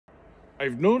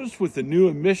I've noticed with the new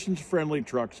emissions-friendly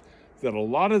trucks that a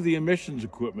lot of the emissions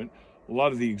equipment, a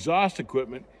lot of the exhaust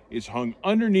equipment is hung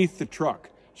underneath the truck.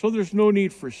 So there's no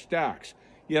need for stacks.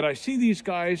 Yet I see these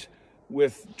guys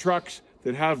with trucks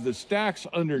that have the stacks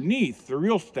underneath, the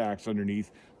real stacks underneath,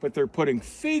 but they're putting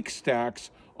fake stacks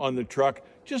on the truck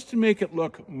just to make it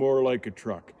look more like a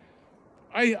truck.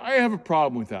 I have a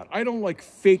problem with that. I don't like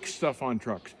fake stuff on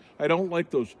trucks. I don't like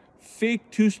those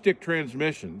fake two-stick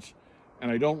transmissions, and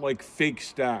I don't like fake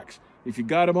stacks. If you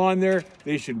got them on there,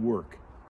 they should work.